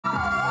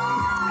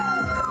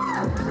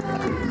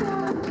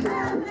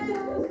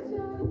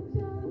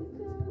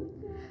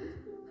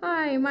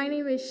Hi, my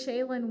name is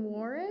Shaylin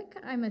Warwick.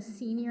 I'm a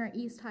senior at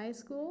East High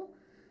School.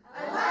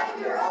 I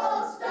like your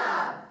old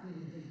stuff.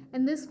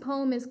 And this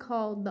poem is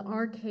called The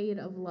Arcade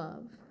of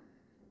Love.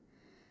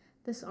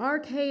 This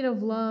arcade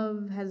of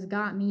love has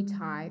got me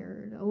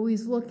tired.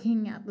 Always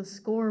looking at the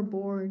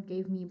scoreboard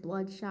gave me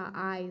bloodshot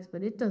eyes,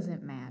 but it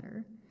doesn't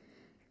matter.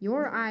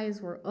 Your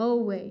eyes were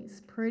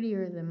always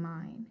prettier than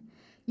mine.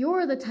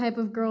 You're the type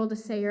of girl to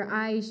say your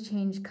eyes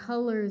change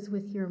colors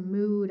with your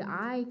mood.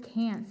 I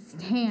can't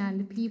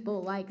stand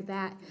people like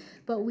that,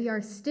 but we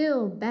are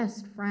still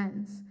best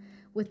friends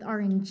with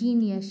our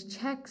ingenious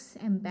checks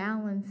and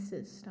balance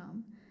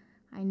system.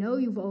 I know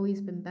you've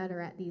always been better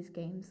at these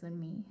games than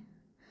me.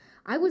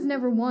 I was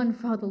never one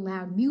for all the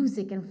loud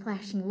music and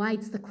flashing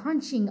lights, the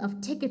crunching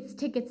of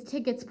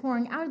tickets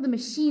pouring out of the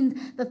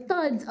machines, the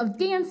thuds of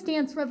Dance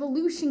Dance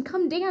Revolution,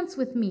 come dance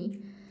with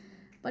me.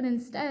 But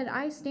instead,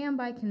 I stand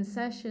by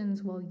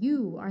concessions while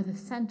you are the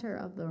center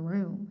of the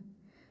room.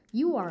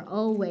 You are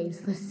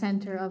always the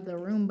center of the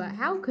room, but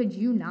how could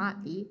you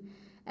not be?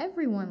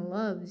 Everyone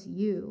loves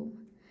you.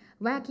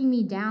 Racking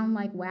me down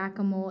like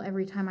whack-a-mole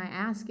every time I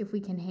ask if we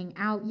can hang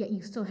out, yet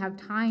you still have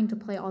time to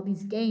play all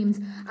these games.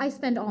 I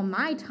spend all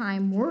my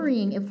time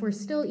worrying if we're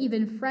still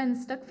even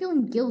friends, stuck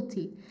feeling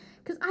guilty,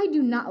 because I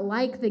do not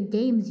like the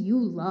games you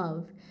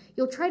love.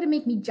 You'll try to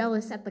make me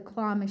jealous at the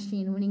claw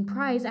machine, winning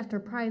prize after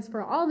prize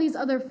for all these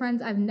other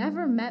friends I've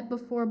never met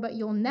before, but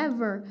you'll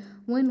never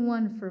win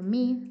one for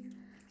me.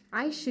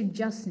 I should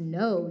just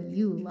know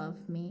you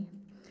love me.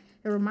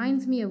 It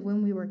reminds me of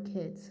when we were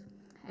kids,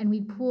 and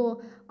we'd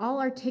pool all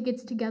our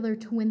tickets together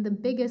to win the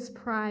biggest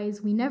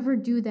prize. We never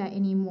do that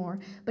anymore,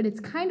 but it's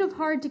kind of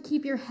hard to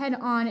keep your head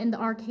on in the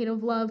arcade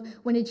of love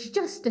when it's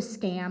just a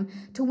scam.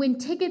 To win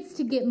tickets,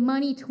 to get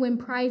money, to win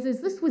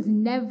prizes,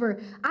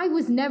 I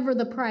was never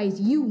the prize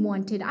you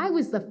wanted. I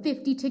was the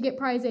 50 ticket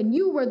prize and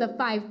you were the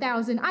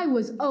 5,000. I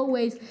was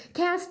always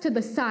cast to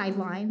the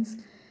sidelines.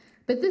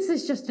 But this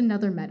is just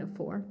another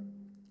metaphor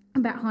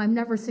about how I'm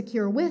never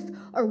secure with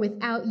or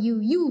without you.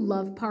 You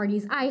love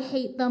parties. I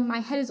hate them. My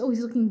head is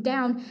always looking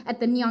down at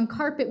the neon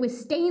carpet with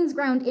stains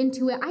ground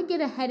into it. I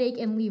get a headache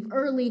and leave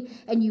early,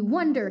 and you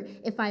wonder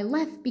if I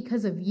left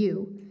because of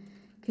you.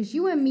 Because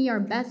you and me are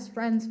best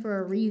friends for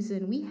a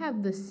reason. We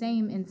have the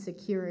same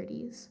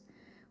insecurities.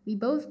 We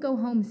both go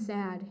home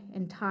sad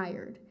and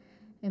tired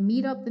and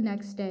meet up the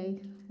next day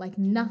like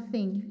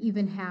nothing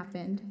even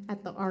happened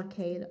at the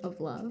arcade of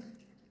love.